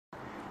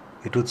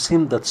It would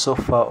seem that so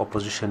far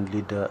opposition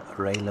leader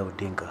Raila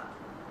Odinga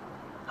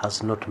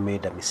has not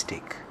made a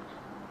mistake.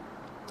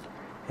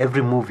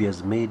 Every move he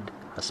has made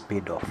has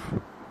paid off.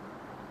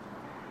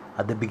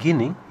 At the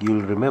beginning,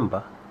 you'll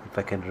remember, if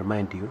I can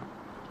remind you,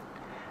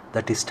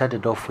 that he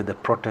started off with the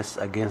protests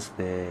against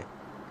the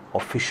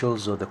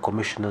officials or the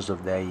commissioners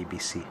of the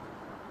IEBC.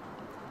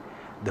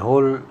 The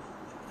whole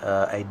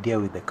idea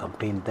with the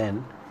campaign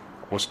then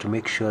was to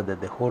make sure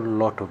that the whole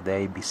lot of the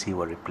IEBC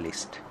were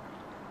replaced.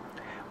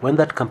 When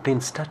that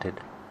campaign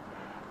started,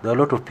 there were a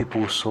lot of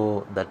people who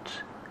saw that,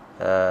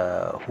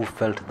 who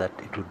felt that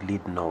it would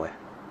lead nowhere.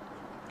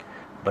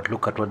 But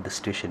look at what the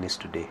situation is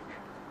today.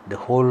 The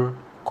whole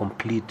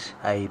complete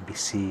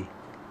IEBC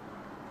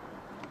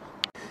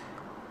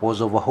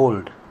was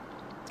overhauled,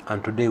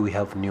 and today we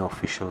have new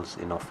officials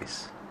in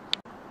office.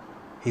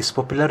 His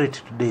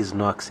popularity today is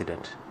no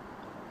accident.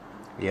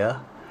 Yeah,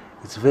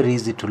 it's very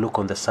easy to look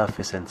on the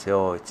surface and say,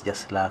 oh, it's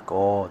just luck,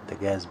 oh, the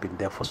guy has been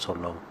there for so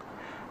long.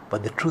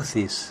 But the truth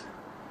is,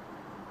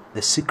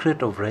 the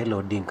secret of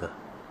Raila Odinga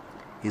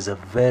is a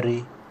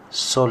very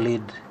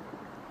solid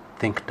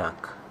think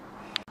tank.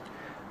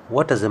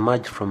 What has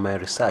emerged from my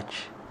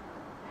research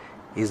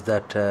is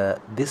that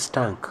this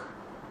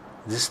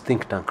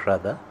think tank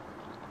rather,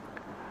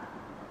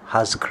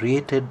 has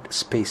created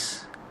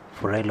space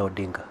for Raila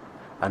Odinga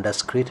and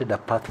has created a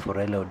path for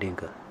Raila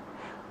Odinga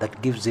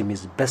that gives him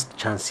his best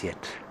chance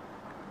yet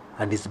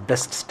and his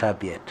best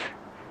stab yet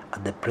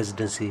at the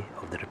presidency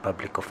of the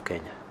Republic of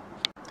Kenya.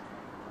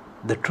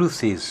 The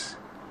truth is,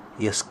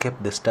 he has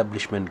kept the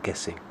establishment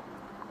guessing.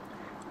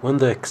 When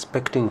they're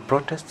expecting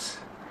protests,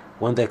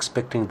 when they're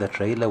expecting that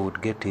Raila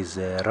would get his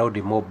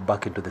rowdy mob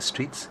back into the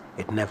streets,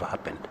 it never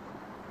happened.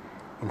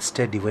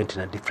 Instead, he went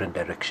in a different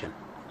direction.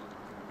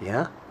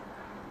 Yeah?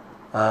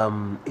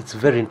 It's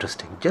very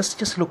interesting.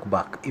 Just look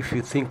back. If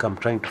you think I'm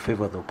trying to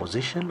favor the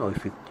opposition, or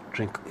if you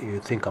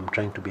think I'm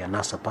trying to be a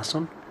NASA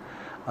person,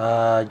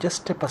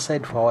 just step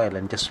aside for a while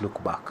and just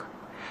look back.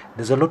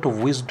 There's a lot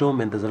of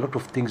wisdom and there's a lot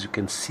of things you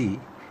can see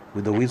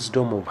with the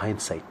wisdom of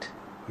hindsight.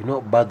 You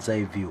know, bird's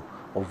eye view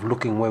of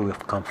looking where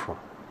we've come from.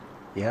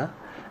 Yeah?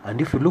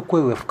 And if you look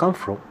where we've come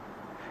from,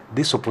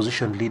 this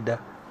opposition leader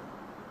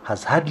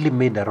has hardly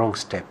made a wrong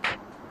step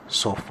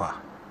so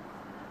far.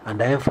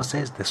 And I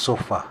emphasize the so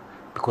far,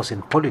 because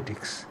in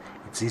politics,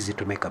 it's easy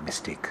to make a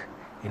mistake.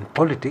 In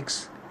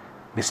politics,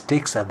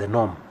 mistakes are the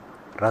norm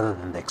rather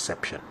than the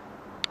exception.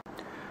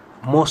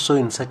 More so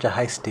in such a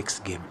high-stakes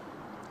game.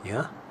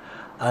 Yeah?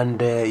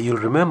 And you'll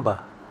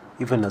remember,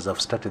 even as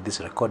I've started this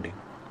recording,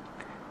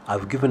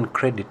 I've given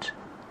credit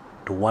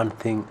to one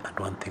thing and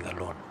one thing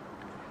alone.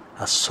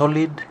 A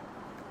solid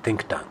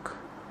think tank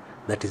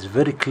that is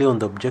very clear on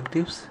the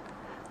objectives,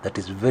 that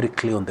is very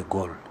clear on the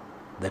goal,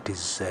 that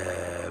is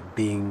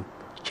being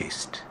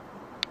chased.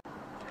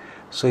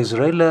 So is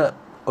Raila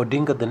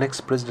Odinga the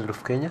next president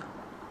of Kenya?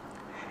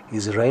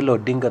 Is Raila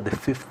Odinga the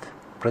 5th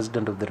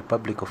president of the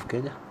Republic of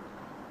Kenya?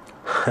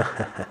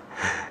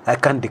 I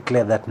can't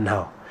declare that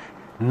now.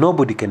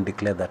 Nobody can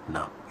declare that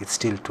now. It's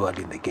still too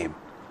early in the game.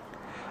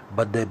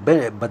 But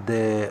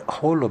the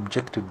whole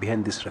objective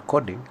behind this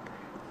recording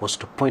was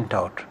to point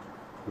out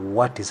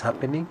what is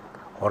happening,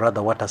 or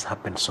rather what has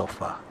happened so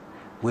far,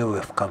 where we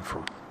have come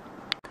from.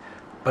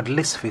 But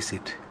let's face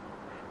it,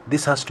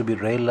 this has to be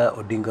Raila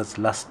Odinga's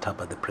last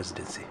stab at the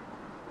presidency.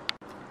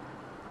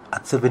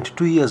 At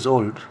 72 years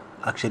old,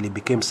 actually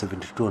became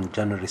 72 on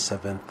January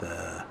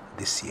 7th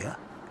this year,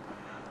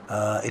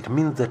 it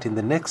means that in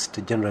the next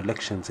general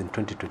elections in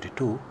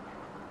 2022,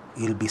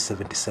 he'll be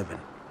 77.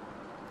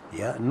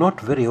 Yeah, not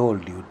very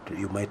old,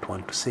 you might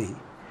want to say,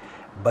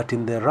 but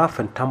in the rough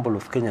and tumble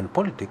of Kenyan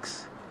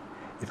politics,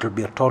 it will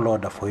be a tall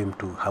order for him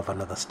to have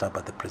another stab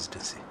at the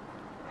presidency.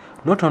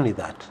 Not only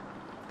that,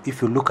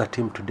 if you look at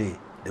him today,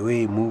 the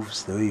way he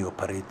moves, the way he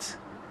operates,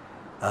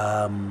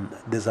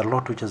 there's a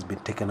lot which has been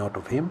taken out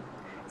of him.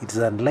 It is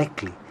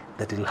unlikely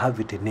that he'll have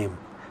it in him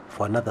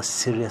for another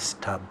serious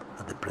stab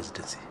at the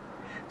presidency.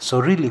 So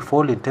really,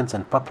 for all intents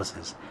and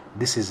purposes,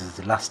 this is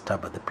his last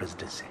stab at the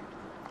presidency.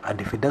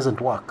 And if it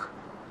doesn't work,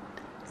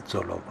 it's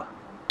all over.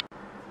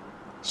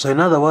 So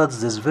in other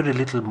words, there's very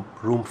little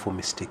room for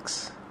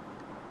mistakes.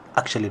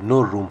 Actually,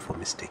 no room for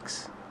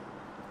mistakes.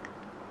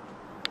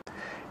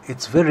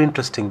 It's very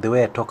interesting the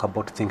way I talk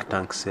about think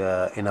tanks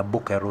in a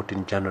book I wrote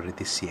in January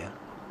this year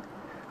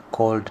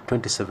called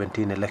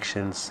 2017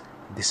 Elections,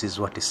 This is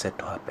What is Said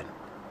to Happen.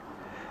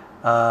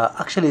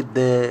 Actually,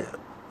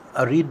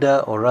 a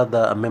reader, or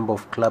rather a member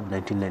of Club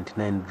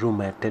 1999, drew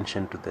my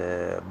attention to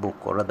the book,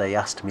 or rather he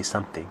asked me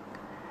something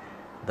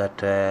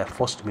that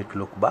forced me to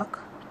look back.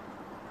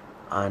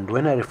 And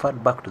when I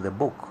referred back to the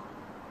book,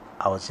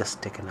 I was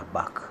just taken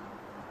aback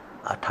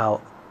at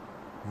how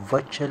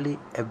virtually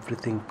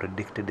everything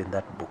predicted in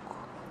that book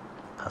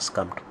has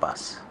come to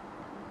pass.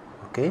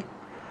 Okay?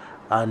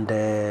 And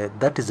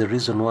that is the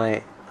reason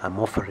why I'm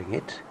offering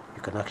it.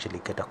 You can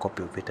actually get a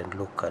copy of it and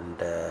look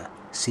and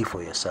see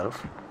for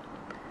yourself.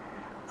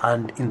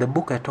 And in the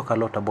book I talk a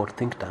lot about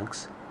think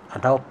tanks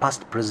and how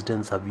past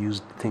presidents have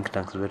used think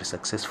tanks very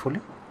successfully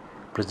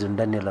President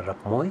Daniel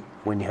Arap Moi,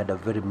 when he had a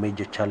very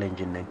major challenge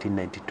in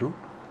 1992,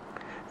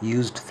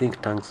 used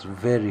think tanks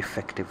very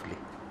effectively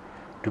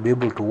to be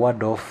able to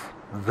ward off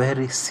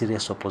very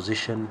serious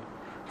opposition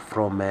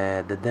from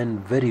the then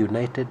very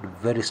united,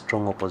 very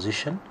strong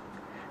opposition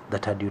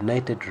that had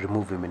united to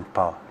remove him in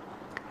power.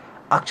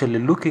 Actually,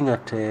 looking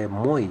at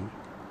Moi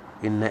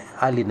in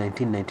early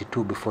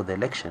 1992 before the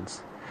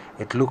elections,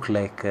 it looked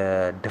like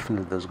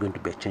definitely there was going to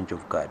be a change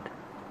of guard.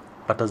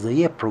 But as the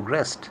year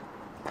progressed,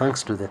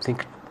 thanks to the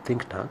think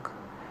tank,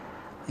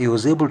 he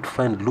was able to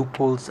find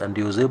loopholes and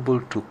he was able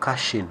to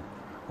cash in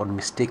on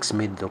mistakes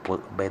made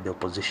by the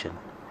opposition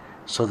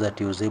so that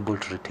he was able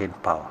to retain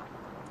power.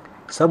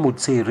 Some would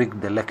say he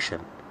rigged the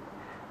election,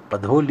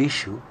 but the whole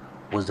issue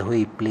was the way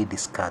he played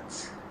his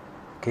cards.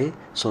 Okay,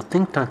 so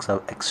think tanks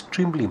are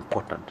extremely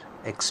important,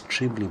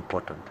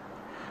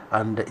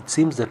 and it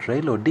seems that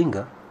Raila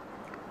Odinga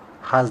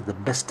has the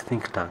best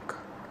think tank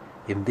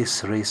in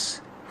this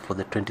race for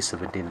the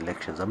 2017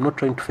 elections. I'm not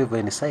trying to favor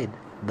any side.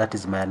 That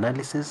is my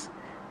analysis,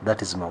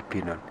 that is my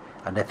opinion,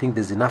 and I think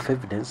there's enough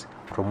evidence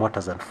from what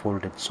has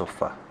unfolded so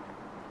far.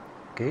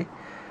 Okay,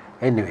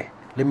 anyway,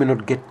 let me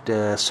not get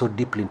so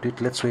deeply into it.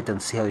 Let's wait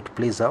and see how it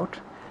plays out,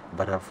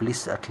 but at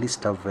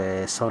least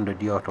I've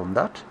sounded you out on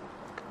that.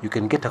 You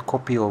can get a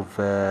copy of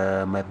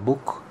my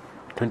book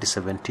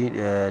 2017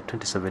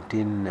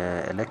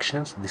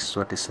 elections. This is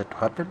what is set to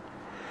happen.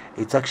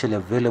 It's actually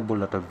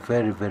available at a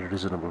very, very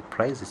reasonable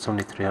price. It's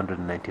only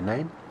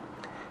 $399.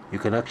 You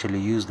can actually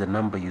use the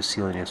number you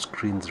see on your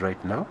screens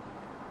right now,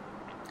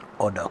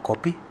 order a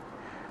copy,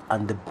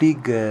 and the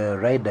big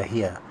rider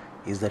here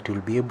is that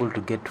you'll be able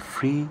to get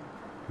free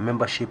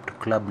membership to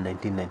Club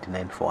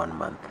 1999 for 1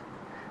 month.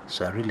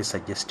 So I really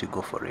suggest you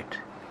go for it.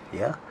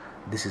 Yeah,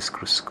 this is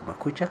Chris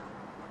Kumakucha.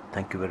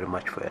 Thank you very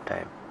much for your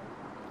time.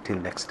 Till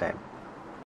next time.